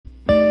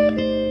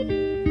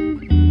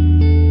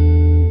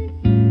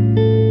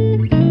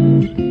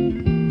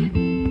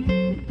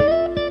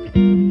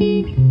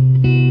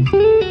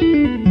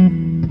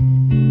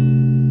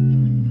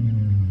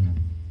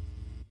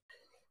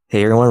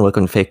Hey everyone,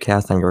 welcome to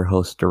FakeCast. I'm your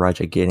host,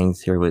 Daraja Giddings,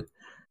 here with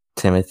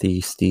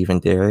Timothy, Steve,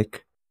 and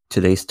Derek.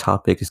 Today's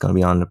topic is going to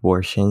be on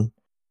abortion.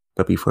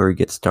 But before we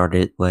get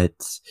started,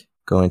 let's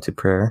go into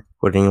prayer.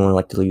 Would anyone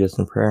like to lead us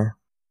in prayer?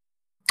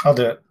 I'll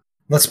do it.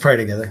 Let's pray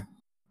together.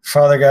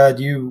 Father God,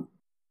 your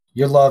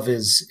love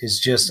is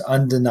just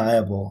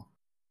undeniable.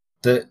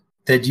 That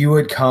you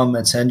would come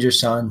and send your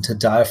son to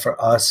die for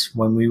us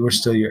when we were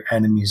still your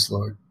enemies,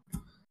 Lord.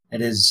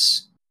 It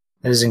is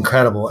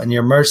incredible, and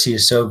your mercy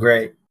is so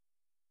great.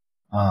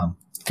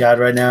 God,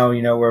 right now,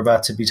 we're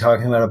about to be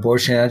talking about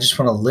abortion. And I just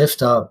want to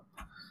lift up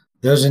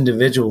those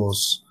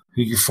individuals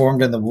who you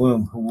formed in the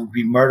womb who will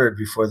be murdered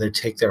before they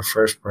take their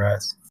first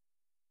breath.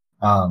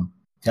 God,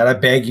 I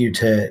beg you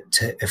to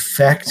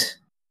effect,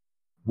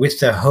 with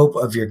the hope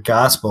of your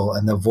gospel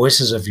and the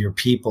voices of your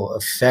people,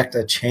 effect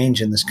a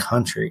change in this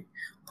country.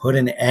 Put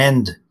an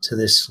end to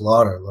this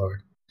slaughter,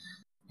 Lord.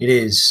 It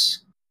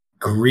is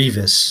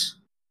grievous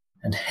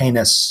and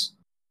heinous.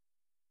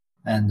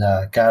 And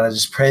God, I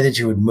just pray that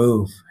you would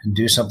move and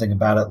do something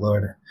about it,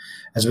 Lord.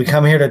 As we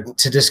come here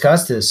to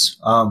discuss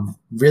this,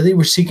 really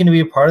we're seeking to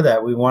be a part of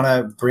that. We want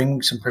to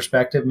bring some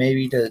perspective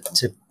maybe to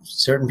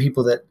certain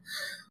people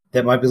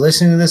that might be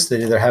listening to this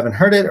that either haven't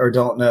heard it or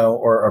don't know,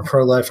 or are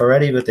pro-life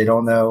already, but they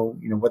don't know,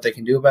 what they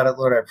can do about it,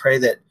 Lord. I pray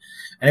that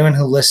anyone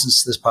who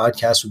listens to this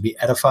podcast would be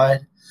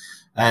edified,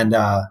 and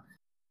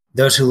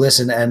those who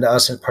listen and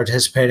us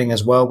participating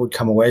as well would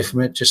come away from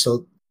it just a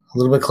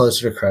little bit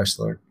closer to Christ,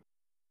 Lord.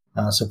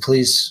 So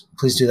please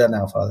do that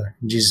now, Father.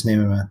 In Jesus' name,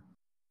 amen.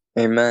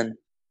 Amen.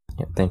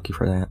 Yeah, thank you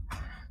for that.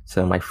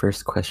 So my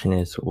first question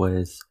is, what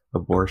is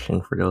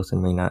abortion for those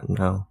who may not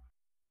know?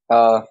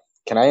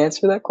 Can I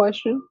answer that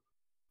question?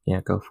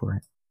 Yeah, go for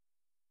it.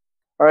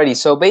 Alrighty,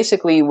 so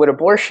basically what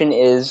abortion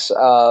is,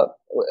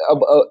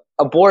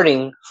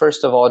 aborting,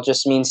 first of all,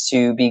 just means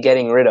to be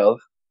getting rid of,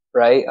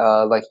 right?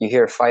 Like you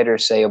hear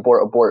fighters say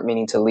abort,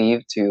 meaning to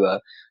leave, to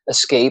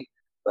escape.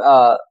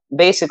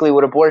 Basically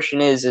what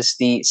abortion is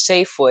the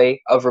safe way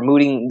of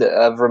removing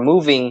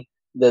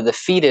the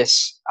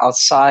fetus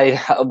outside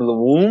of the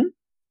womb.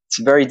 It's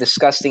very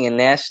disgusting and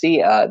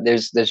nasty.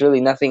 There's really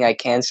nothing I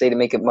can say to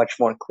make it much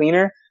more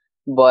cleaner,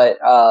 but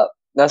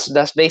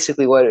that's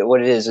basically what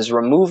it is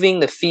removing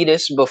the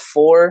fetus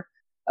before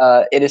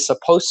it is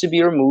supposed to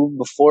be removed,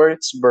 before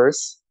its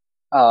birth,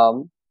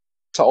 to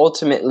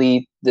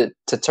ultimately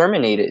to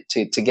terminate it,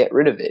 to get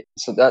rid of it.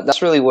 So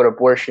that's really what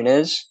abortion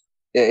is.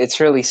 It's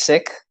really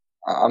sick.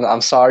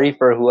 I'm sorry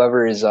for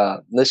whoever is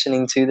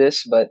listening to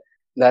this, but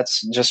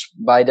that's just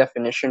by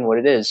definition what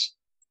it is.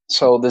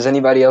 So does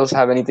anybody else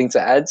have anything to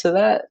add to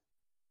that?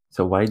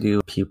 So why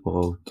do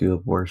people do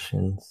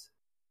abortions?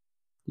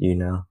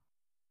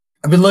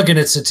 I've been looking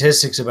at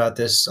statistics about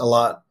this a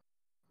lot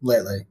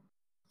lately.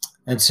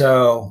 And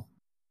so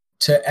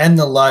to end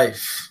the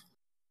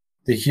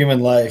human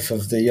life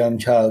of the young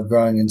child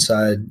growing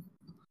inside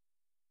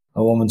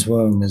a woman's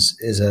womb is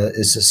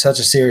such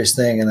a serious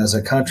thing. And as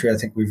a country, I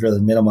think we've really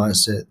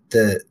minimized it.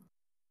 That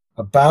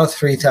about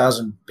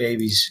 3,000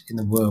 babies in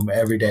the womb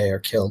every day are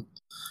killed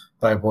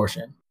by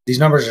abortion. These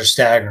numbers are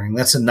staggering.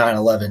 That's a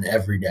 9/11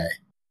 every day.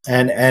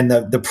 And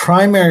the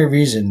primary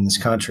reason in this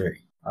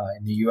country,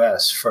 in the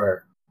U.S.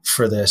 for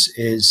this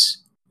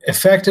is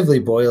effectively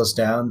boils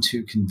down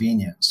to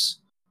convenience.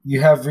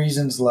 You have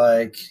reasons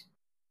like,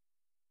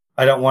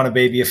 I don't want a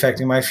baby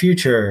affecting my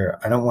future.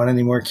 I don't want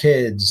any more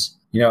kids.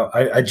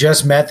 I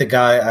just met the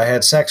guy I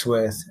had sex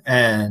with,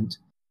 and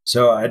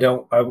so I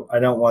don't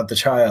want the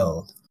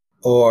child.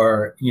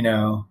 Or,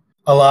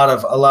 a lot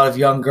of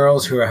young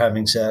girls who are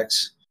having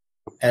sex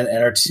and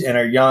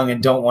are young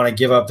and don't want to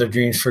give up their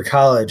dreams for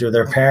college, or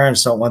their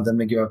parents don't want them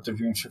to give up their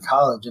dreams for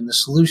college. And the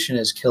solution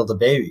is kill the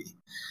baby.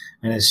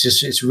 And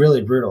it's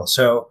really brutal.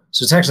 So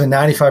it's actually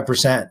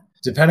 95%.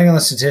 Depending on the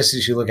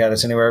statistics you look at,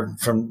 it's anywhere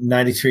from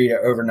 93 to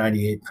over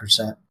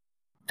 98%.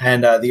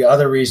 And the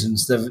other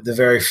reasons, the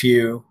very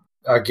few,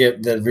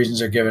 the reasons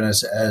are given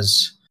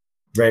as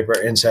rape or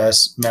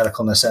incest,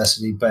 medical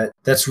necessity, but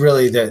that's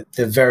really the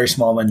very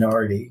small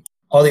minority.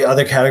 All the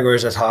other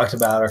categories I talked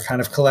about are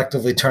kind of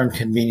collectively termed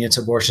convenience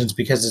abortions,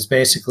 because it's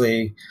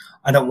basically,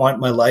 I don't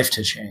want my life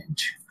to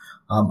change.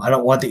 I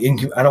don't want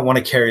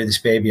to carry this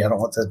baby. I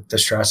don't want the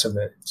stress of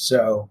it.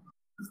 So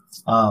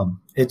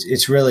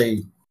it's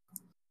really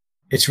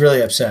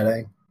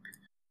upsetting.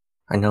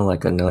 I know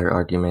another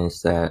argument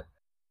is that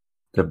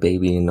the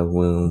baby in the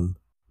womb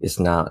is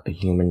not a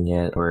human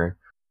yet, or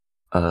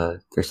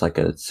there's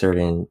a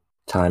certain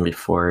time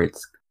before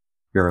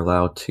you're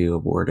allowed to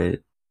abort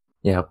it.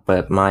 Yeah,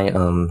 but my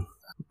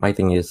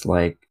thing is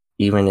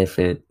even if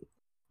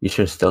you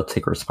should still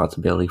take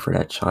responsibility for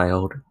that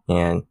child,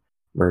 and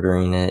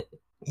murdering it,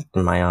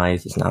 in my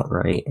eyes, is not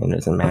right. And it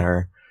doesn't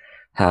matter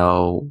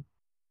how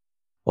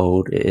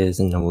old it is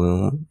in the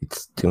womb.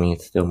 To me,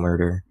 it's still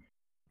murder.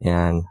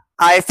 And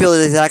I feel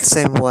the exact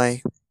same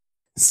way.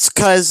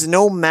 Because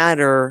no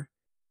matter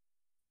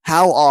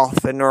how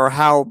often or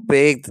how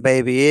big the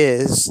baby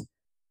is,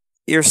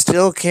 you're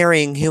still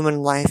carrying human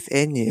life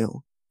in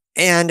you.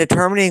 And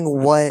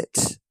determining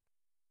what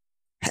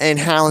and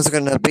how it's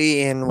going to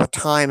be and what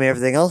time and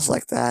everything else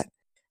like that,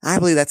 I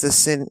believe that's a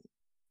sin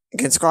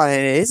against God,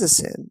 and it is a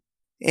sin.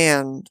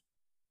 And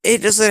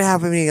it doesn't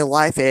have any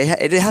life.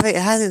 It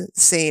hasn't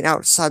seen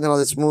outside the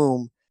mother's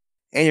womb,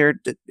 and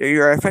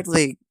you're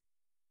effectively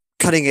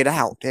cutting it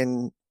out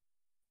and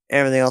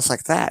everything else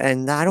like that.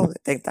 And I don't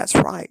think that's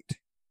right.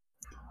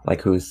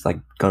 Like who's like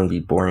going to be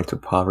born into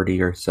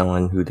poverty, or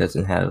someone who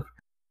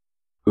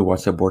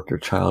wants to abort their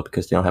child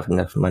because they don't have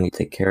enough money to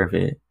take care of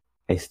it.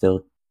 I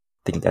still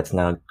think that's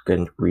not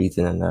good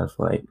reason enough.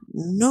 Like,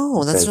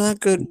 no, that's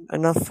not good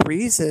enough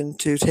reason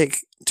to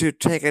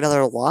take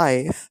another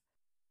life.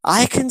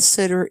 I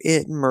consider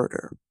it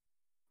murder.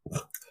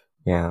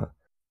 Yeah,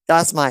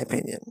 that's my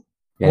opinion.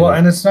 Yeah. Well,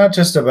 and it's not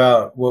just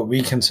about what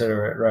we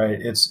consider it, right?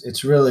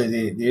 It's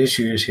really the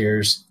issue here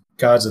is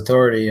God's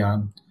authority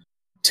on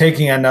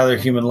taking another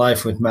human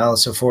life with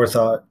malice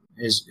aforethought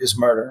is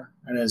murder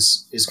and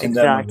is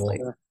condemnable.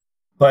 Exactly.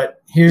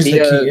 But here's the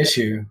key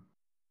issue.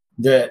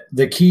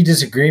 The key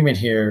disagreement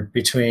here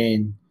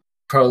between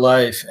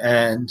pro-life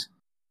and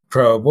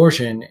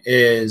pro-abortion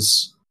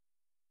is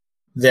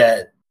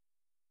that,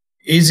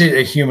 is it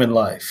a human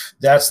life?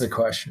 That's the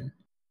question.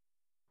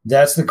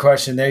 That's the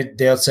question.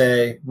 They'll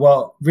say,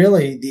 well,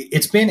 really,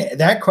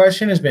 that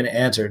question has been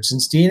answered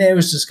since DNA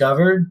was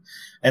discovered,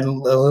 and a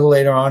little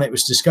later on, it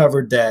was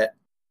discovered that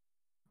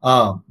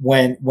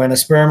when a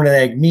sperm and an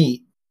egg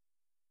meet,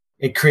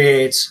 it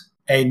creates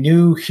a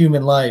new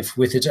human life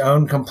with its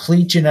own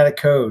complete genetic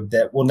code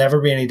that will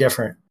never be any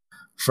different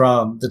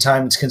from the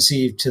time it's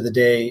conceived to the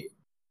day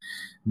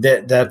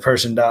that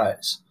person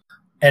dies.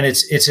 And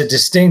it's a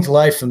distinct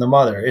life from the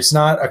mother. It's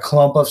not a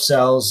clump of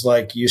cells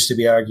like used to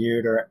be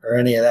argued or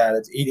any of that.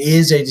 It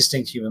is a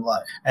distinct human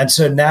life. And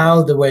so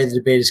now the way the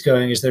debate is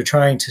going is they're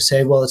trying to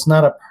say, well, it's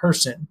not a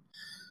person.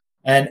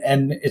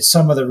 And it's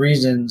some of the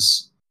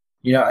reasons,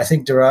 I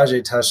think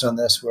Daraje touched on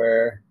this,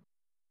 where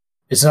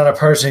it's not a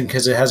person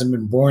because it hasn't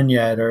been born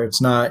yet, or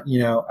it's not,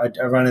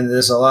 I run into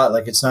this a lot,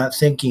 like it's not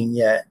thinking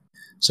yet,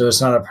 so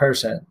it's not a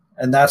person.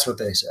 And that's what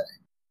they say.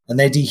 And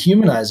they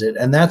dehumanize it.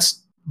 And that's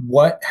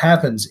what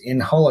happens in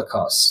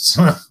Holocausts.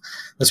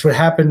 That's what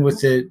happened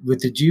with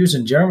the Jews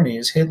in Germany,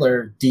 is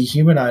Hitler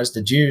dehumanized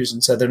the Jews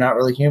and said they're not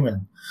really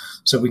human,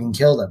 so we can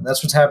kill them.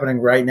 That's what's happening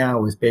right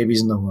now with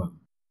babies in the womb.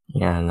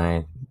 Yeah, and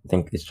I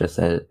think it's just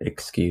an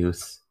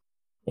excuse.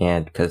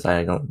 And because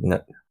I don't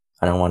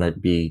want to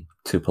be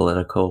too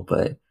political,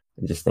 but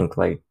I just think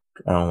I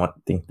don't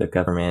think the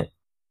government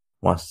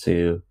wants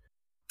to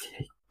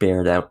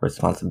bear that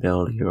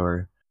responsibility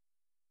or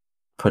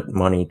put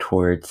money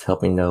towards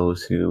helping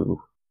those who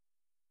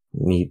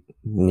need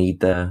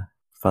the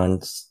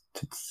funds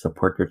to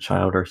support their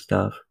child or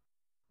stuff.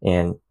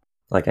 And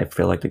I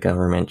feel like the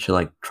government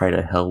should try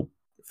to help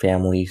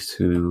families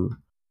who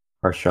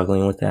are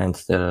struggling with that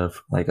instead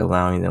of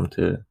allowing them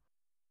to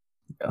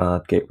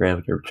get rid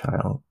of their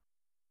child.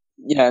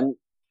 Yeah, and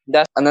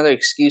that's another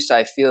excuse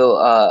I feel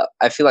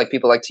like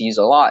people like to use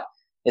a lot,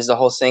 is the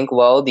whole thing,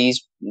 well,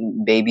 these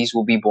babies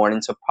will be born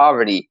into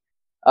poverty.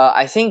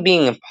 I think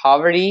being in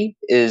poverty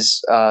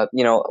is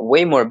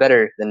way more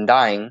better than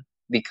dying,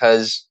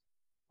 because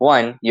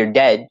one, you're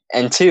dead,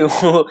 and two,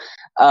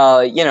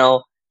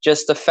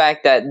 just the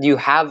fact that you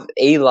have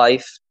a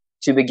life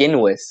to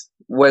begin with,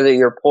 whether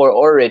you're poor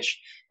or rich.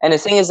 And the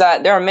thing is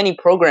that there are many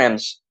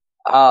programs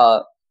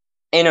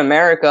in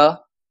America,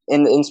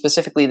 in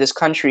specifically this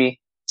country,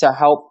 to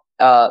help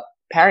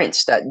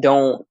parents that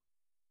don't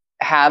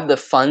have the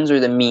funds or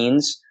the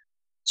means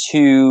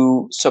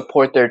to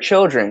support their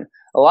children.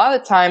 A lot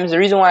of times, the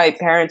reason why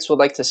parents would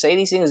like to say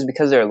these things is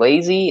because they're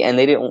lazy and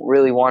they don't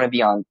really want to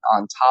be on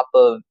top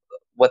of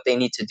what they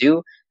need to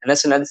do. And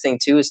that's another thing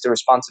too, is the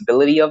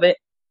responsibility of it.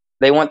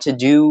 They want to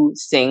do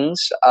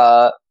things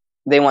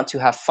they want to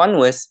have fun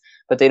with,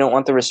 but they don't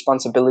want the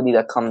responsibility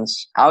that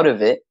comes out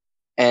of it.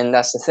 And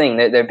that's the thing,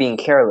 they're being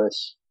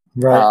careless.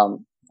 Right.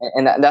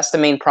 And that's the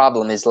main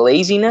problem, is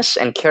laziness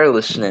and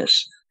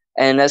carelessness.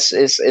 And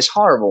it's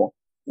horrible.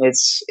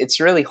 It's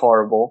really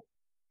horrible.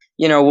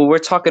 When we're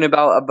talking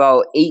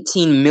about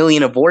 18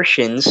 million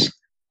abortions,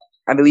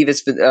 I believe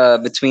it's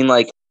between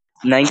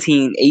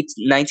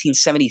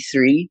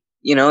 1973.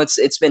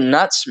 It's been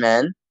nuts,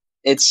 man.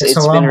 It's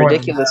been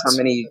ridiculous how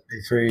many.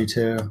 73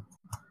 too.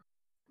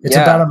 It's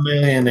about 1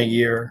 million a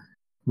year,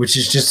 which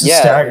is just a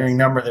staggering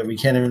number that we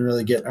can't even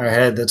really get in our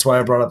head. That's why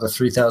I brought up the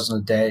 3,000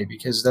 a day,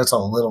 because that's a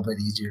little bit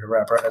easier to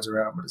wrap our heads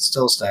around, but it's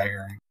still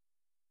staggering.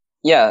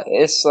 Yeah,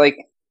 it's like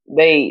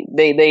they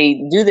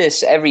do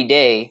this every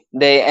day.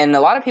 And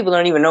a lot of people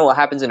don't even know what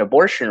happens in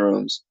abortion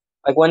rooms.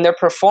 Like when they're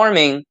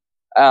performing,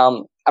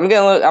 I'm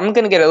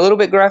gonna get a little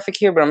bit graphic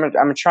here, but I'm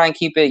gonna try and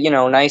keep it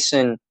nice,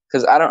 and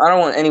because I don't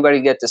want anybody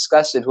to get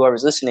disgusted,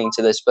 whoever's listening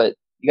to this, but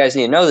you guys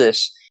need to know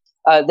this.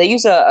 They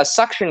use a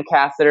suction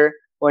catheter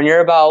when you're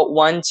about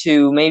 1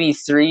 to maybe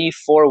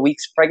 3-4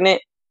 weeks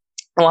pregnant.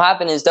 And what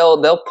happens is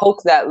they'll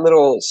poke that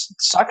little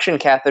suction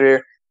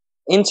catheter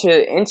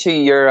into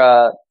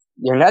your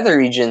nether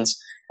regions,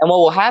 and what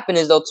will happen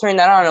is they'll turn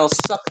that on and it'll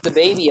suck the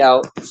baby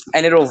out,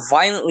 and it'll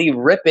violently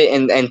rip it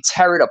and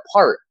tear it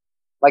apart.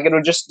 Like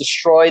it'll just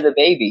destroy the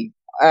baby.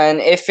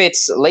 And if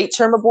it's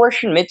late-term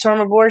abortion, mid-term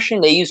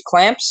abortion, they use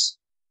clamps.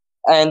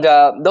 And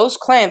those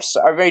clamps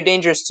are very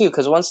dangerous too,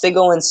 because once they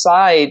go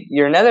inside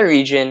your nether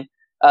region,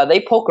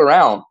 they poke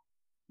around.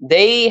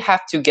 They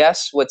have to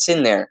guess what's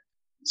in there.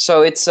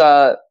 So it's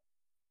very,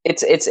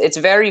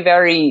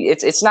 very,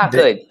 it's not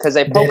good because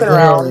they poke it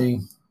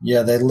around.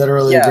 Yeah, they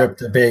literally rip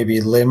the baby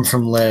limb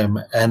from limb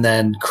and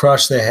then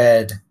crush the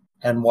head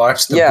and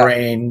watch the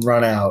brain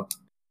run out.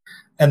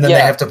 And then they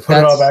have to put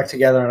it all back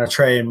together on a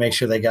tray and make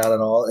sure they got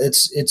it all.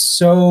 It's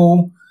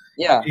so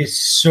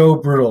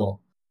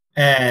brutal.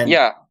 And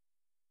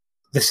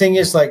the thing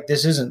is, like,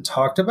 this isn't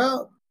talked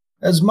about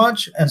as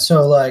much. And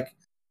so, like,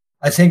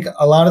 I think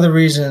a lot of the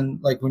reason,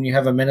 like, when you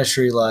have a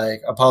ministry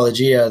like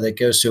Apologia that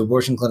goes to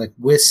abortion clinic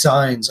with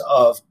signs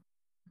of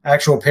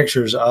actual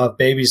pictures of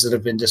babies that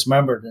have been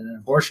dismembered in an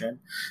abortion,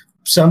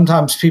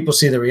 sometimes people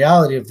see the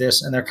reality of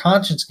this and their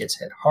conscience gets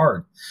hit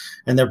hard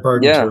and they're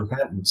burdened to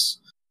repentance.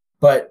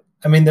 But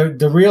I mean,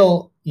 the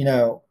real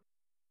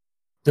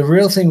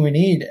thing we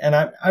need, and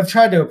I've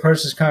tried to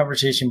approach this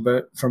conversation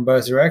from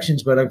both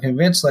directions, but I'm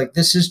convinced, like,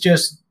 this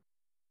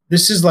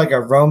is like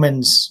a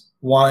Romans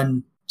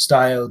 1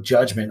 style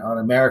judgment on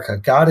America.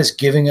 God is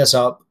giving us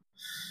up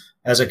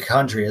as a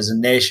country, as a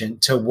nation,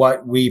 to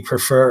what we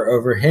prefer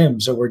over him.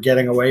 So we're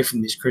getting away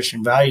from these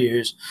Christian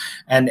values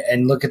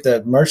and look at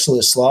the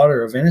merciless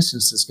slaughter of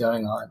innocents that's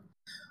going on.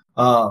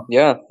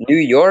 New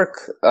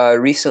York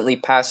recently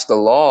passed a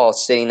law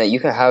saying that you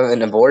can have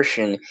an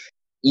abortion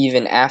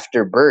even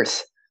after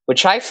birth,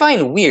 which I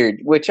find weird,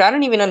 which I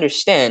don't even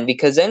understand,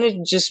 because then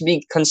it'd just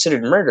be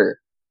considered murder.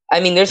 I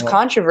mean, there's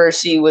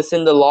controversy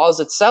within the laws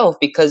itself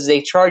because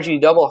they charge you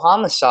double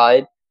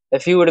homicide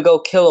if you were to go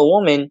kill a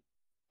woman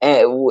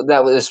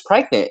that was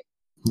pregnant.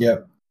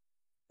 Yep.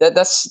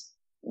 That's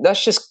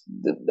just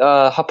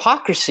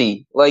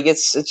hypocrisy. Like,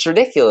 it's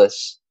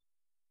ridiculous.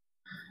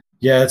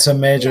 Yeah, it's a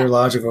major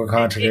logical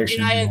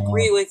contradiction. And I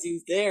agree with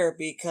you there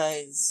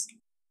because,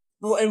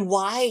 and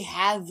why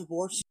have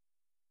abortion in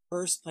the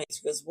first place?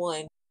 Because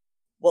one,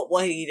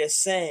 what he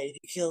just said, if you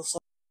kill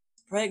someone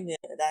who's pregnant,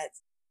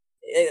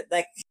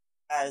 that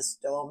as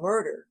double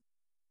murder.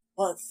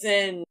 But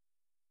then,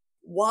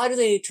 why do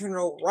they turn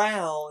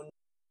around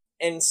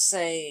and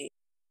say,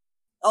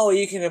 "Oh,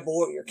 you can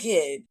abort your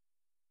kid"?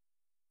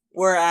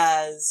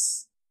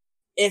 Whereas,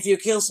 if you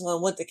kill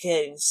someone with the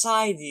kid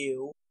inside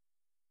you,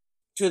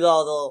 to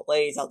all the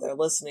ladies out there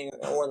listening,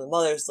 or the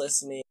mothers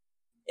listening,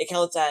 it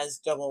counts as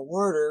double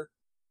murder.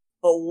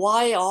 But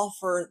why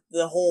offer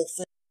the whole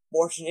thing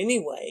abortion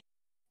anyway,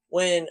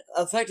 when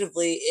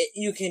effectively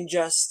you can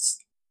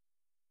just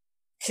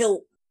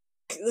kill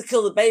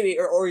the baby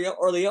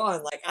early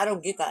on? Like, I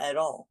don't get that at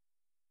all.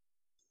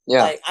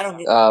 Yeah, like, I don't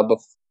get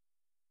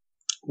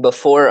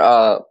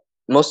before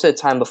most of the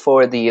time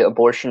before the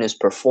abortion is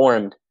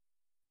performed,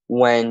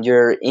 when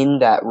you're in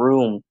that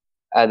room,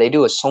 they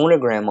do a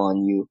sonogram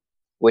on you,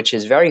 which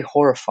is very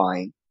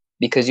horrifying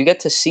because you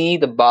get to see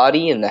the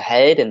body and the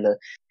head and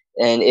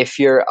if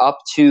you're up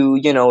to,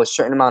 a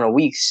certain amount of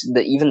weeks,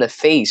 even the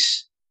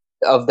face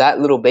of that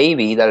little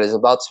baby that is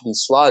about to be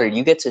slaughtered,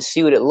 you get to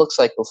see what it looks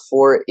like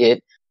before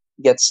it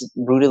gets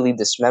brutally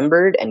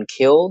dismembered and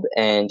killed.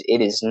 And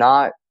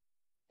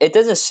it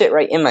doesn't sit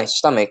right in my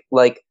stomach.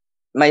 Like,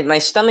 my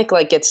stomach,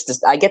 like,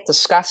 I get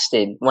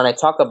disgusted when I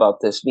talk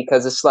about this,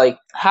 because it's like,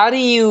 how do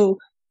you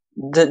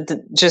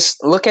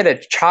just look at a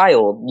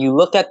child? You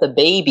look at the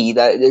baby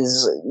that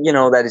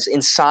is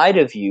inside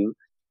of you,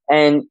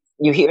 and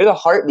you hear the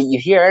heartbeat, you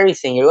hear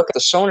everything, you look at the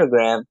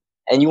sonogram,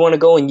 and you want to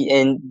go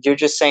and you're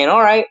just saying,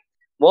 all right,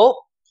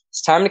 well,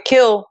 it's time to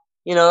kill.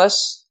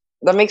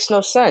 That makes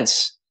no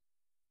sense.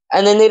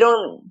 And then they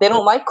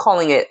don't like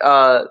calling it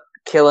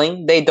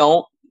killing. They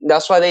don't.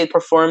 That's why they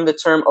perform the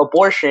term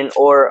abortion,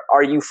 or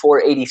are you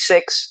for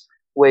 86,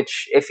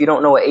 which, if you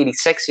don't know what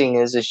 86ing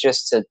is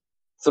just to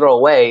throw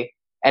away.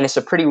 And it's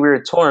a pretty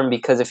weird term,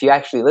 because if you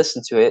actually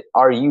listen to it,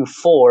 are you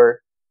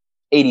for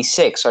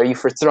 86? Are you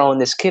for throwing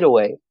this kid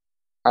away?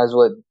 As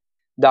what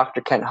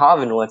Dr. Kent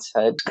Hovind once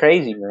said. It's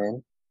crazy,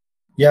 man.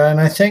 Yeah, and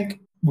I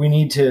think we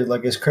need to,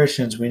 like, as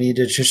Christians, we need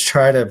to just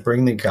try to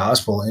bring the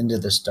gospel into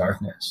this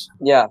darkness.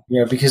 Yeah.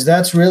 Because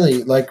that's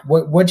really, like,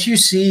 what you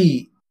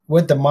see,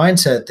 what the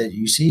mindset that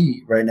you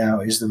see right now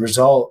is the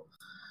result.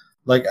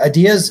 Like,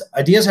 ideas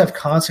have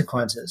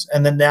consequences,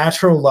 and the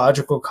natural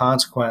logical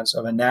consequence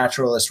of a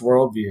naturalist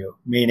worldview,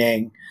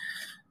 meaning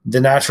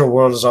the natural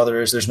world is all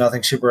there is. There's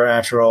nothing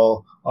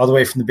supernatural. All the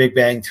way from the Big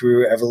Bang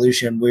through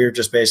evolution, we're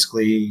just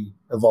basically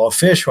evolved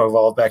fish or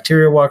evolved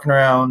bacteria walking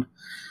around.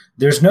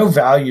 There's no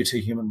value to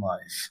human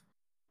life.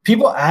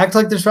 People act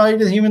like there's value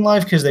to the human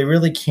life because they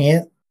really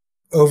can't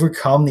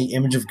overcome the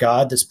image of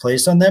God that's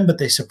placed on them, but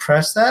they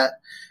suppress that,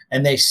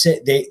 and they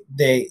say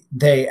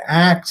they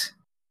act,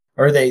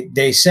 or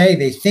they say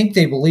they think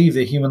they believe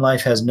that human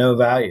life has no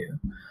value.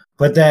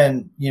 But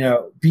then,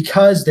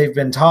 because they've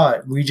been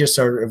taught we just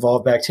are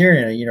evolved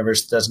bacteria in a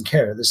universe that doesn't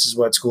care. This is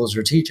what schools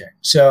are teaching.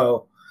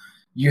 So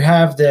you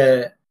have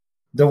the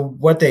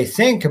what they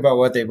think about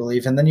what they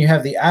believe, and then you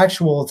have the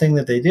actual thing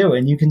that they do.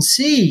 And you can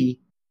see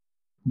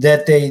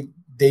that they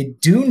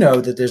do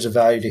know that there's a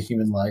value to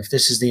human life.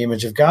 This is the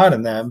image of God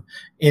in them,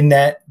 in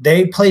that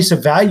they place a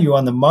value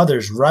on the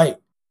mother's right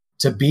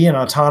to be an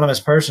autonomous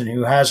person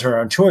who has her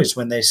own choice.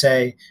 When they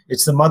say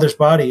it's the mother's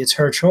body, it's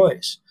her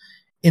choice.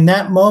 In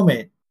that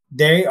moment,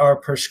 they are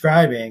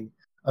prescribing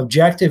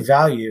objective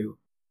value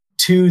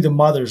to the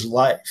mother's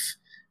life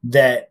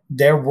that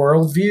their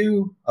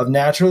worldview of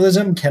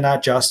naturalism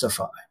cannot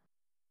justify.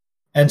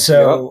 And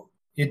so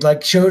it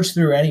like shows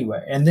through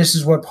anyway. And this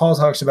is what Paul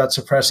talks about,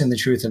 suppressing the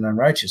truth in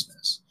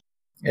unrighteousness.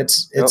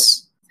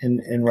 It's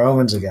in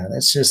Romans again.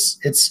 It's just,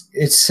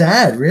 it's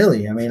sad,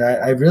 really. I mean,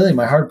 I really,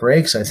 my heart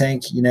breaks. I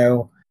think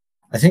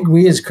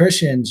we as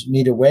Christians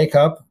need to wake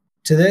up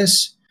to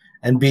this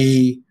and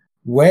be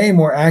way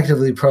more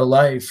actively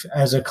pro-life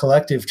as a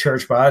collective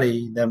church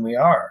body than we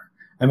are.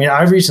 I mean,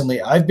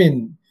 I've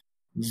been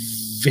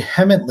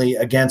vehemently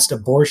against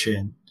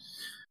abortion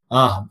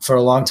for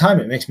a long time.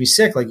 It makes me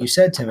sick, like you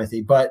said,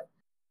 Timothy, but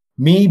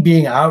me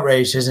being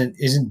outraged isn't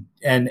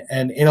and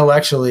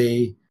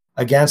intellectually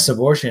against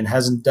abortion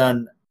hasn't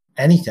done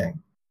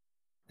anything.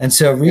 And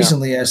so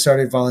recently I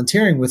started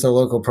volunteering with a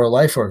local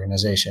pro-life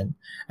organization,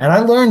 and I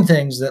learned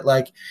things that,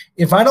 like,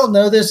 if I don't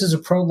know this as a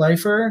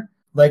pro-lifer,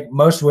 like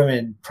most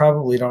women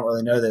probably don't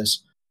really know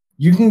this,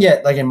 you can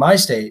get, like in my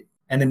state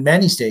and in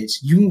many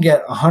states, you can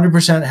get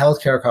 100%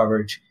 healthcare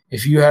coverage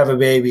if you have a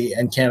baby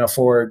and can't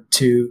afford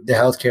the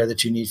healthcare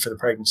that you need for the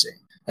pregnancy.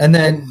 And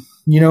then,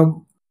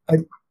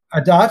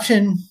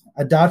 adoption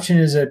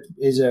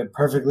is a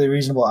perfectly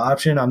reasonable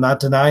option. I'm not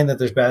denying that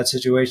there's bad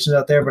situations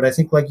out there, but I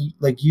think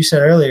like you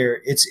said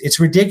earlier, it's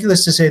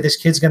ridiculous to say this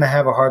kid's going to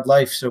have a hard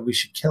life, so we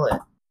should kill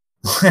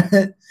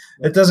it.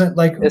 It doesn't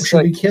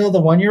should we kill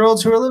the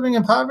 1-year-olds who are living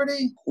in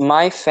poverty?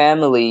 My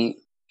family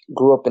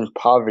grew up in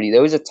poverty.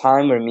 There was a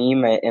time where me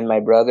and my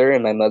brother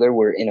and my mother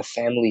were in a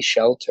family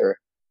shelter.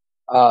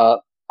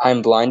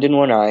 I'm blind in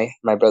one eye.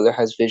 My brother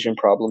has vision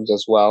problems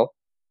as well.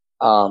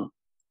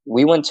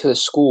 We went to a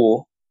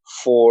school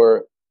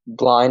for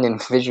blind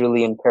and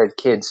visually impaired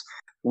kids.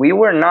 We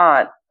were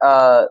not,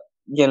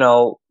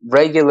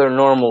 regular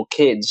normal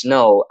kids.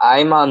 No,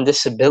 I'm on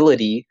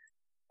disability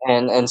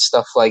and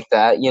stuff like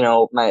that.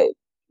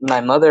 My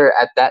mother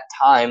at that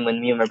time, when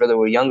me and my brother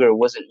were younger,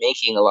 wasn't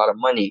making a lot of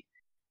money.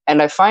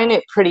 And I find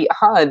it pretty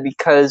odd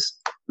because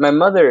my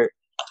mother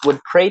would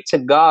pray to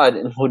God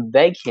and would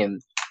beg him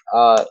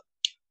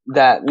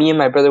that me and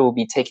my brother will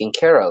be taken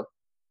care of.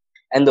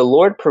 And the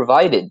Lord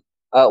provided.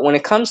 When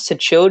it comes to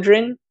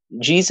children,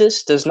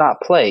 Jesus does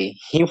not play.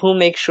 He will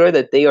make sure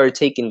that they are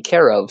taken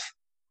care of.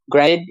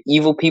 Granted,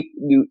 evil people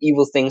do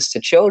evil things to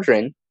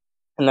children,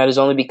 and that is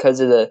only because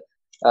of the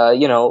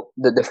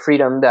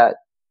freedom that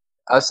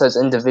us as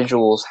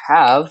individuals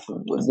have,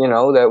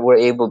 that we're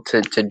able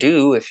to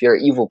do. If you're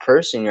an evil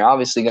person, you're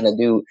obviously going to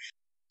do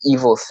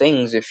evil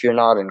things if you're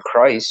not in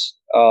Christ.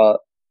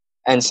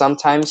 And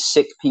sometimes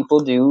sick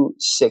people do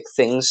sick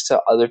things to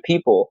other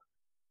people.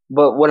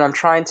 But what I'm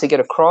trying to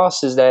get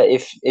across is that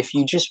if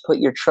you just put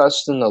your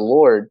trust in the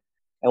Lord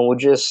and will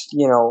just,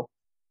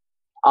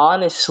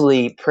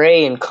 honestly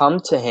pray and come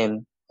to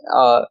him,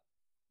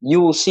 you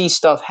will see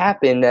stuff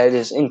happen that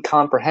is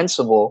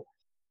incomprehensible.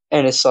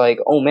 And it's like,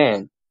 oh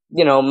man,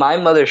 my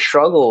mother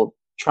struggled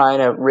trying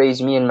to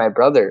raise me and my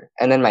brother.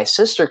 And then my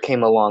sister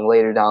came along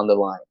later down the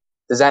line.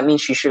 Does that mean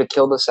she should have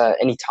killed us at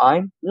any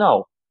time?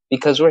 No,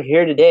 because we're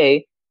here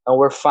today and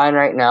we're fine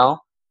right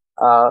now.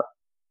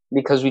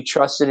 Because we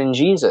trusted in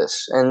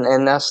Jesus.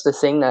 And that's the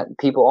thing that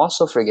people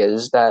also forget,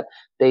 is that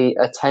they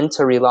tend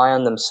to rely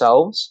on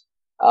themselves.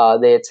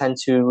 They tend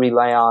to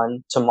rely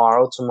on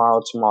tomorrow,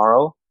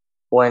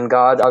 when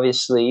God,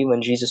 obviously,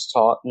 when Jesus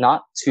taught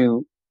not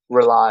to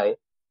rely,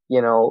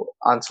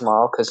 on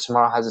tomorrow, because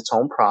tomorrow has its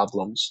own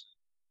problems.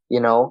 He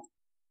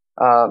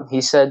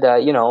said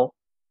that,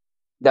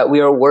 that we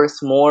are worth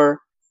more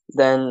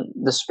than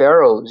the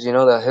sparrows,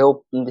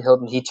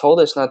 that he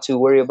told us not to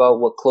worry about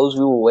what clothes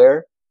we will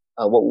wear,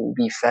 what will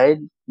be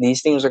fed.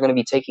 These things are going to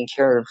be taken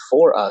care of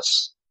for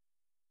us.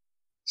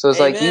 So it's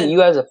Amen. Like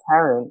you as a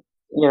parent,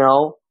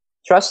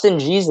 trust in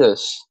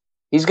Jesus.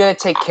 He's going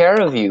to take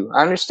care of you.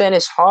 I understand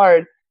it's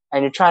hard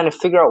and you're trying to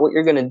figure out what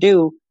you're going to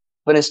do,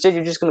 but instead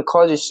you're just going to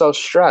cause yourself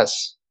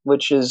stress,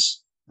 which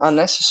is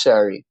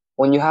unnecessary.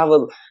 When you have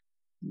a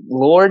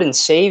Lord and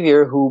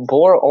Savior who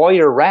bore all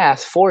your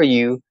wrath for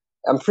you,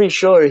 I'm pretty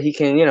sure he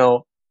can,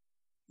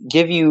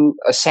 give you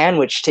a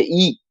sandwich to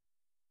eat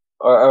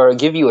or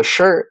give you a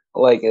shirt.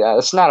 Like,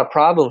 it's not a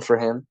problem for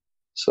him.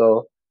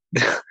 So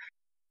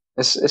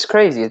it's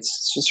crazy.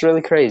 It's just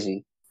really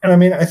crazy. And I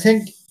mean, I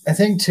think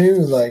too,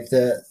 like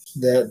that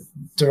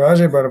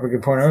Daraja brought up a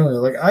good point earlier.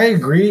 Like, I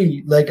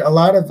agree. Like a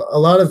lot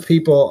of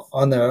people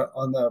on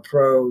the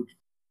pro,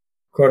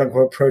 quote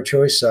unquote,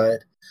 pro-choice side,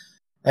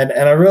 and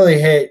I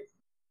really hate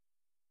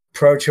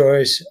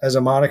pro-choice as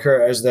a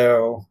moniker, as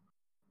though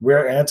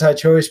we're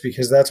anti-choice,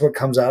 because that's what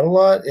comes out a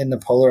lot in the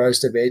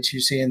polarized debates you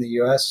see in the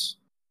U.S.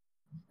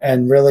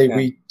 And really,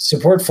 we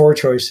support 4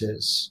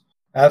 choices: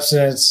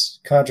 abstinence,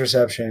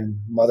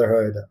 contraception,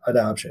 motherhood,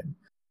 adoption.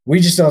 We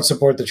just don't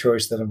support the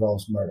choice that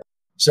involves murder.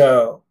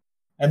 So,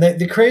 And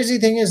the crazy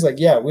thing is, like,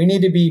 yeah, we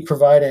need to be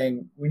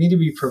providing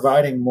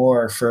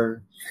more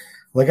for,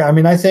 like, I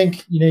mean, I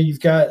think, you've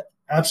got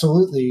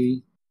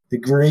absolutely the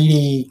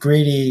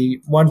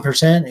greedy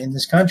 1% in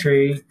this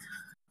country,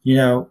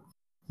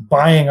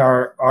 buying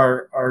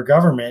our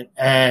government.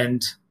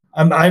 And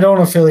I don't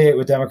affiliate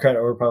with Democrat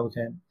or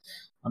Republican.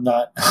 I'm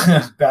not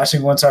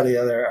bashing one side or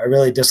the other. I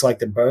really dislike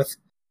them both.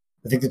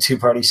 I think the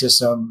two-party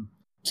system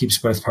keeps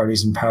both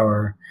parties in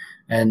power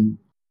and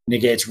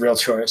negates real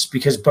choice,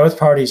 because both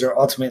parties are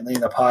ultimately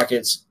in the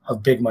pockets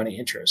of big money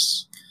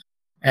interests.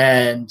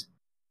 And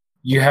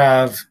you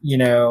have,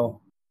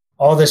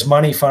 all this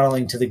money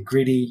funneling to the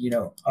greedy,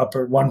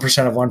 upper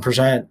 1% of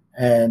 1%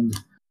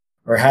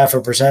 or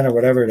 0.5% or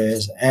whatever it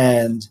is.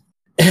 And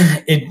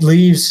it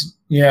leaves,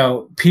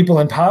 people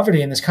in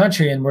poverty in this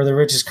country, and we're the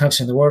richest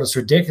country in the world. It's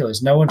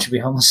ridiculous. No one should be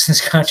homeless in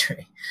this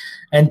country.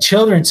 And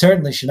children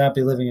certainly should not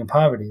be living in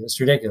poverty. That's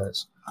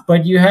ridiculous.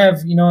 But you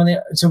have,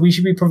 so we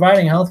should be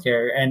providing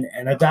healthcare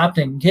and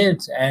adopting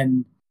kids.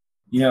 And,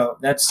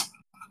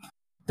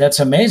 that's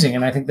amazing.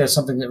 And I think that's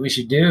something that we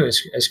should do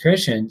as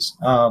Christians,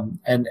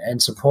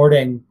 and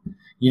supporting,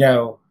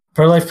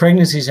 pro-life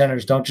pregnancy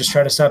centers don't just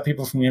try to stop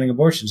people from getting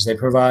abortions. They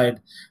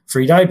provide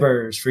free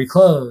diapers, free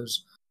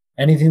clothes,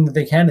 anything that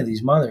they can to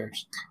these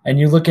mothers. And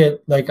you look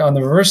at, like, on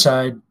the reverse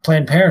side,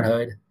 Planned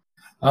Parenthood.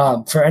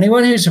 For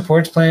anyone who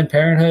supports Planned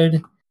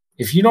Parenthood,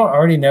 if you don't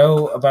already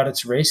know about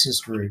its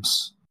racist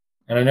roots,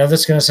 and I know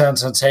this is going to sound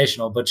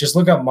sensational, but just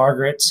look up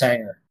Margaret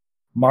Sanger.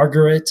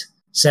 Margaret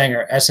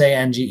Sanger,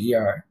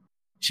 Sanger.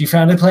 She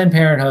founded Planned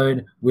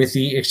Parenthood with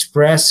the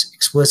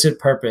explicit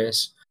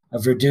purpose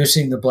of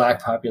reducing the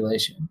Black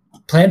population.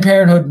 Planned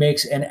Parenthood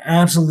makes an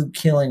absolute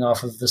killing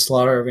off of the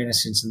slaughter of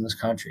innocents in this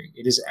country.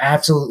 It is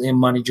absolutely a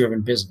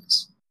money-driven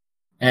business.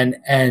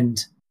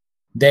 And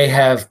they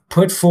have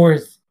put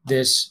forth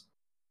this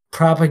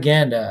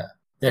propaganda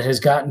that has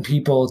gotten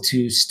people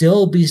to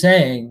still be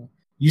saying,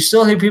 you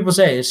still hear people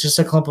say, it's just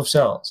a clump of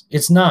cells.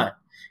 It's not.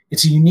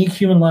 It's a unique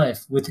human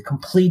life with a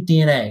complete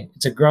DNA.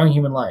 It's a growing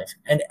human life.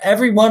 And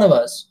every one of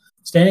us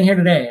standing here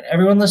today, and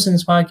everyone listening to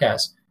this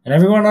podcast, and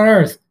everyone on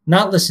earth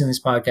not listening to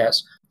this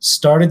podcast,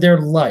 started their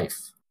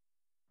life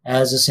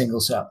as a single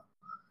cell.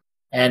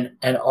 And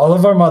all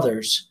of our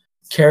mothers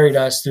carried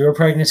us through a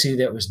pregnancy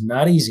that was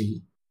not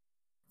easy.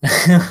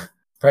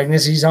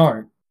 Pregnancies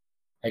aren't.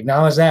 I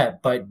acknowledge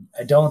that. But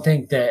I don't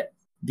think that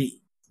the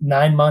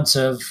 9 months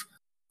of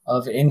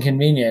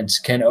inconvenience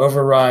can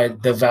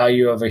override the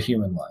value of a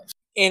human life.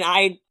 And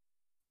I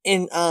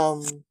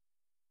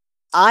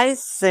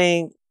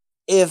think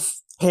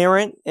if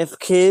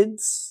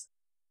kids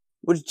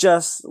would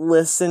just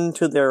listen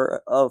to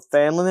their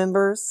family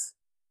members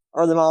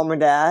or the mom or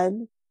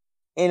dad,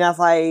 and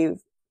I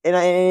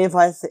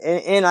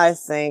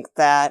think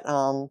that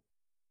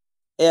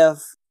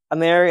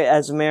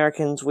as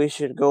Americans we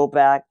should go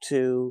back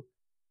to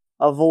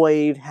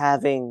avoid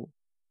having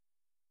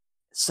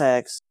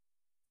sex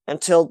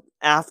until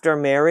after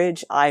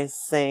marriage. I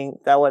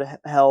think that would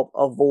help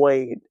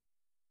avoid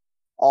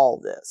all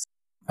this.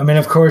 I mean,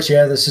 of course,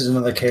 yeah, this is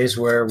another case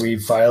where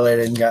we've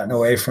violated and gotten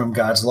away from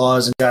God's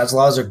laws, and God's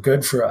laws are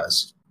good for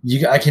us.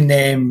 I can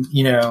name,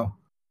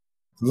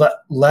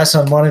 less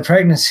unwanted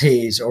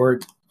pregnancies or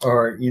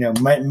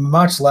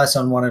much less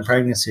unwanted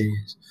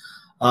pregnancies.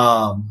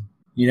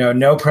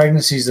 No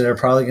pregnancies that are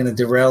probably going to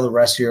derail the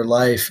rest of your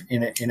life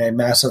in a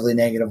massively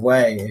negative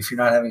way if you're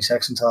not having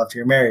sex until after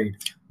you're married.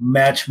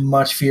 Much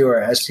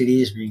fewer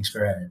STDs being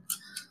spread.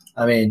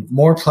 I mean,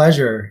 more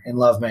pleasure in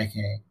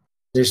lovemaking.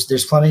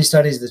 There's plenty of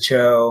studies that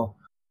show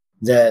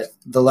that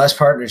the less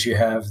partners you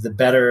have, the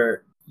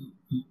better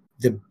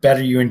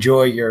you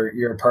enjoy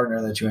your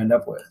partner that you end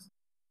up with.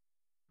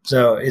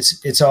 So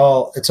it's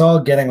all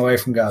getting away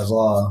from God's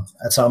law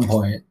at some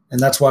point, and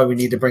that's why we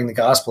need to bring the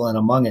gospel in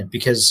among it,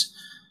 because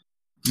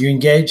you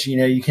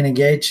can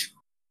engage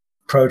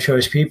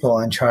pro-choice people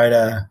and try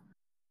to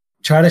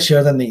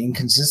show them the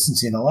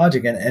inconsistency in the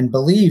logic and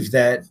believe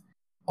that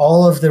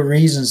all of the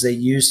reasons they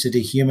use to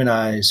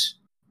dehumanize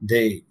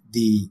the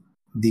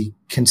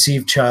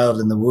conceived child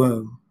in the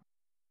womb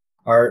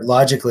are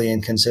logically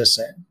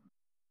inconsistent.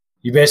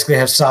 You basically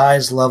have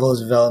size, level of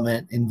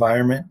development,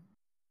 environment,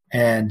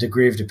 and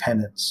degree of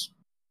dependence.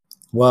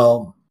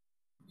 Well,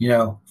 a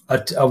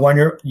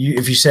 1-year,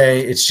 if you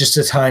say it's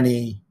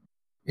tiny.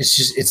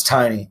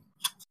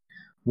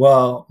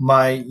 Well, a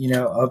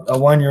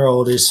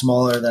 1-year-old is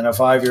smaller than a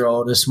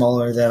 5-year-old is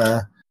smaller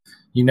than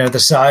the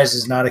size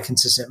is not a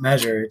consistent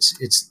measure.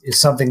 It's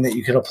something that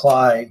you could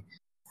apply.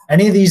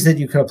 Any of these that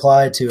you could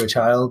apply to a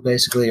child,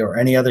 basically, or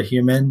any other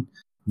human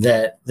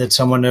that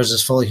someone knows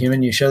is fully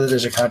human, you show that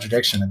there's a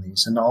contradiction in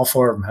these, and all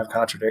 4 of them have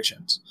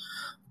contradictions.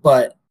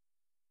 But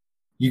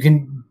you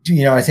can,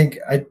 I think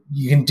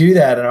you can do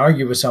that and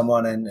argue with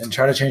someone and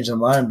try to change their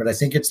mind. But I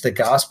think it's the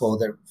gospel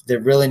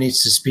that really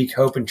needs to speak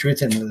hope and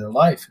truth into their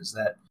life, is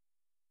that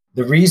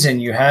the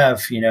reason you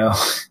have,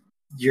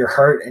 your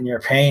hurt and your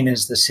pain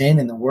is the sin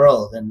in the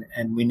world.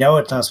 And we know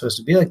it's not supposed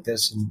to be like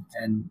this.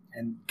 And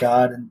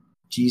God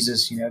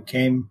Jesus,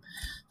 came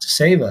to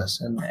save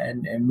us,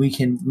 and we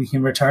can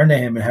return to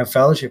him and have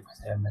fellowship with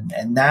him,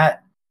 and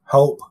that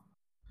hope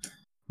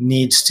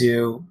needs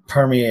to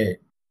permeate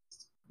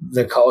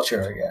the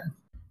culture again.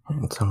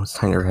 It's almost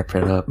time to wrap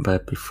it up,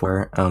 but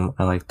before,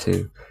 I like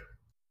to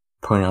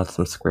point out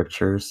some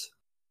scriptures.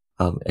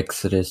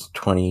 Exodus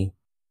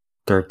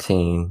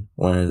 20:13,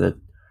 one of the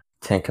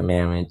 10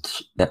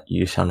 Commandments, that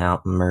you shall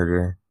not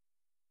murder.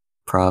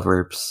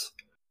 Proverbs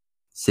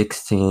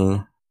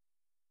 6:16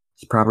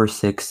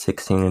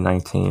 and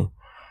 19.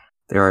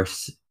 There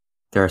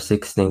are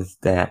 6 things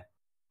that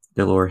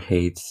the Lord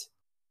hates,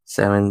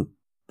 7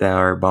 that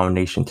are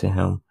abomination to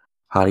him: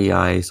 haughty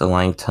eyes, a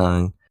lying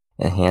tongue,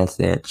 and hands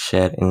that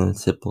shed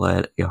innocent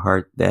blood, a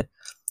heart that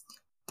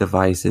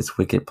devises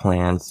wicked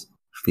plans,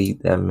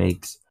 feet that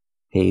makes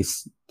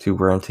haste to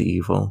run to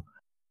evil,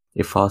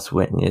 a false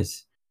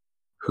witness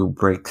who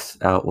breaks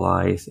out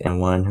lies,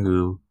 and one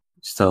who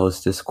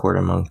sows discord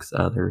amongst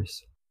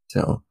others.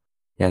 So,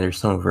 yeah, there's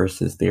some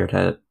verses there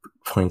that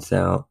points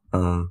out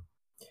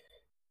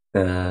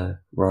the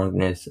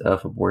wrongness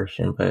of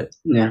abortion, but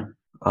Yeah.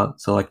 I'd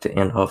also like to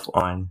end off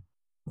on,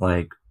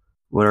 like,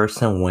 what are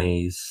some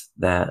ways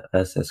that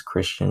us as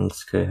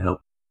Christians could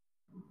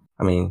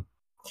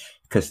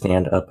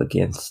stand up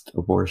against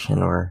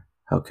abortion, or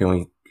how can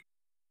we,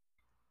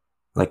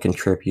 like,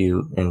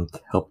 contribute and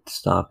help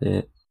stop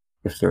it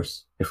if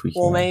we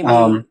can?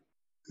 Well,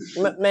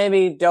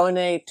 maybe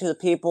donate to the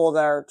people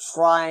that are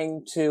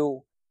trying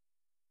to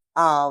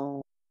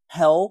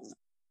help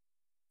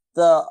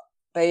the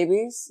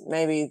babies.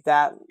 Maybe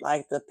that,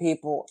 like, the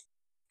people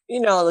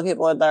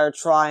that are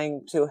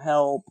trying to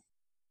help,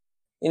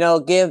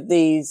 give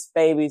these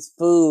babies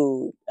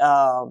food,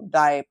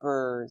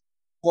 diapers,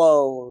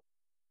 clothes,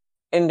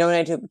 and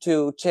donate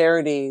to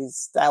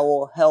charities that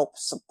will help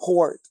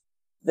support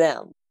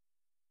them.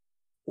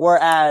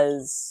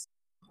 Whereas,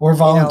 or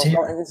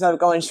volunteer. Instead of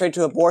going straight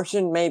to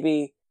abortion,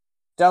 maybe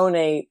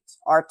donate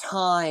our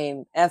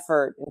time,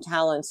 effort, and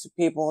talents to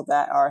people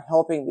that are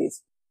helping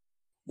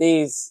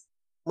these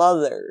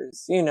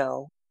mothers,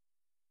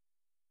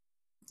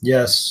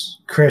 Yes,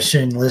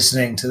 Christian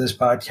listening to this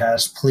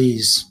podcast,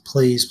 please,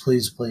 please,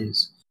 please,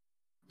 please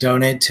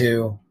donate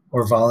to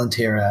or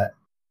volunteer at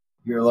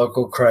your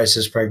local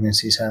crisis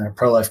pregnancy center,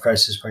 pro-life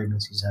crisis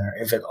pregnancy center,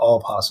 if at all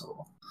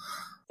possible.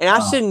 And I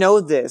should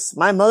know this.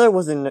 My mother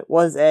was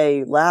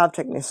a lab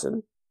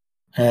technician.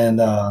 And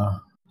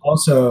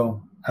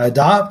also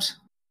adopt.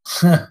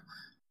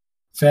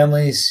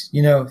 Families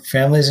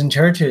and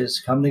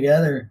churches come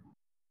together.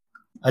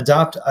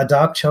 Adopt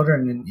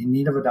children in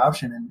need of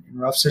adoption in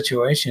rough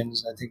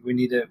situations. I think we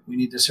need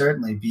to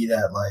certainly be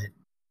that light.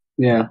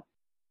 Yeah.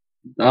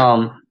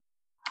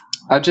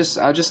 I'd just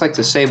like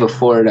to say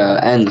before it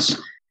ends,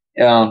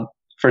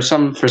 for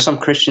some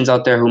Christians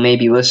out there who may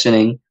be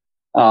listening,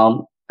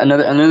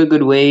 another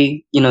good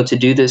way, to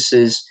do this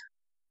is,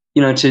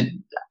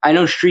 I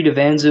know street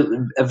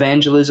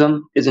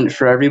evangelism isn't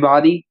for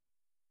everybody,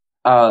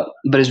 but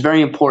it's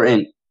very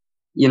important,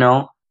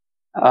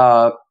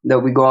 that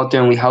we go out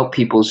there and we help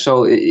people.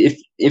 So if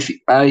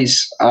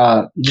guys,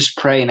 just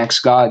pray and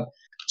ask God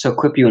to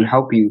equip you and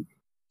help you.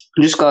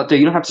 Just go out there.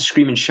 You don't have to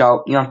scream and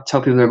shout. You don't have to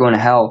tell people they're going to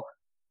hell,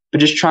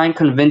 but just try and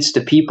convince the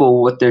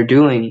people what they're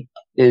doing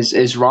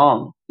is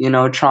wrong.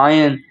 Try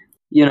and,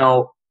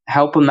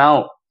 help them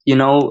out,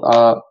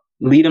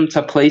 lead them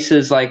to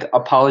places like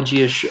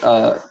Apologia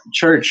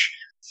Church,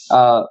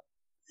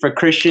 for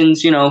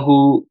Christians,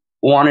 who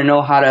want to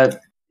know how to,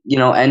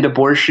 end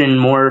abortion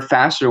more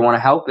faster, want to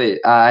help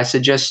it. I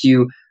suggest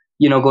you,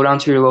 go down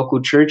to your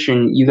local church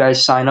and you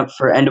guys sign up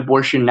for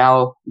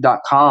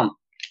endabortionnow.com.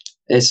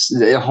 It's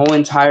the whole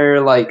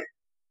entire, like,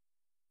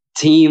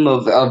 team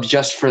of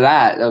just for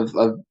that, of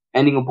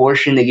ending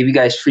abortion. They give you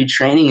guys free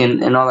training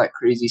and all that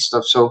crazy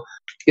stuff. So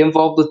get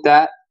involved with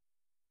that.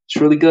 It's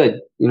really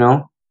good,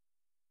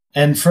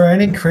 And for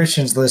any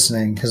Christians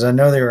listening, because I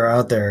know there are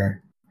out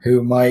there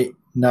who might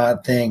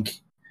not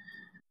think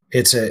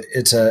it's a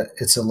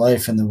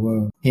life in the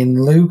womb.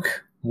 In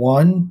Luke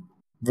 1,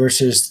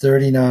 verses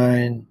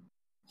 39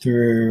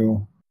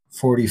 through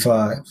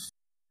 45,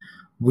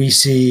 we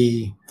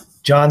see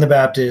John the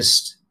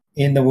Baptist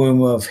in the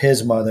womb of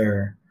his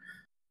mother,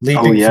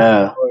 leaping for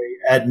joy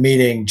at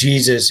meeting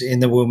Jesus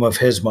in the womb of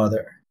his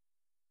mother.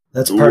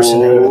 That's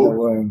personhood in the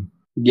womb.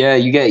 Yeah,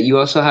 you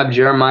also have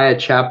Jeremiah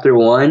chapter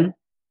 1,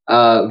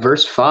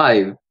 verse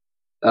 5.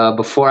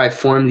 Before I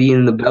formed thee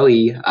in the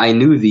belly, I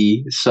knew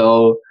thee.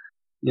 So,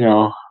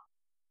 Yeah.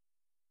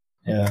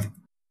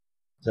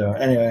 So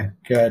anyway,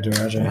 go ahead,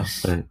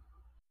 Daraja.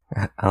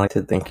 I'd like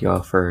to thank you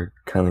all for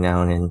coming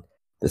out and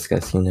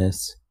discussing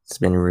this. It's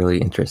been a really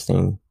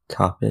interesting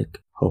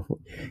topic,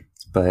 hopefully.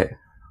 But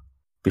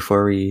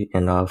before we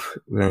end off,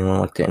 would anyone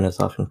like to end us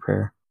off in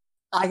prayer?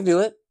 I can do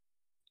it.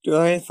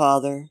 Dear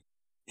Father,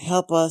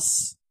 help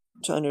us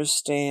to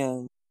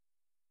understand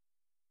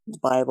the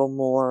Bible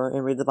more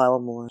and read the Bible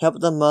more. Help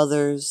the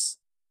mothers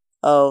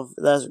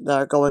that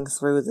are going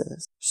through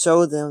this.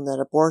 Show them that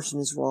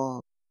abortion is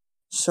wrong.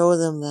 Show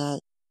them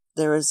that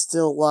there is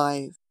still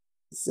life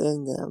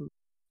within them.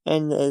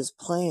 and His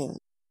plan.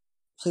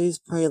 Please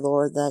pray,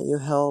 Lord, that you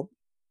help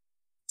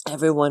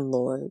everyone,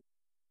 Lord,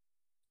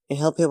 and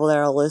help people that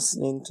are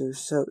listening to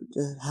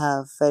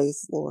have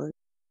faith, Lord,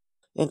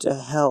 and to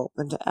help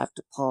and to act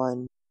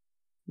upon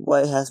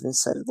what has been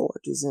said, Lord.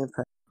 Jesus, and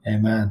pray.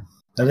 Amen.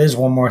 That is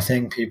one more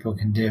thing people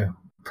can do.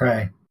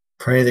 Pray.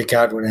 Pray that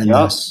God would end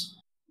Yup. this.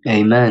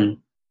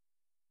 Amen.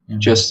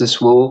 Amen. Justice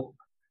will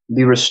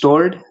be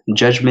restored.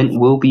 Judgment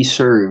will be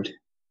served.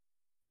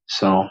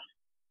 So,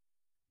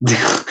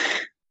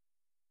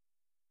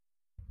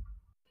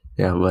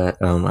 Yeah,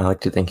 but I'd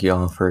like to thank you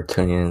all for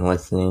tuning in and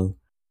listening.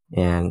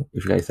 And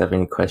if you guys have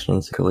any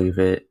questions, you can leave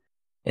it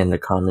in the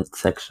comments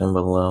section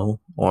below,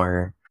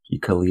 or you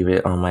could leave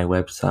it on my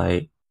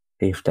website,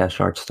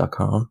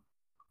 afe-arts.com.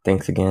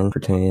 Thanks again for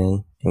tuning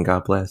in, and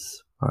God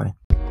bless. Bye.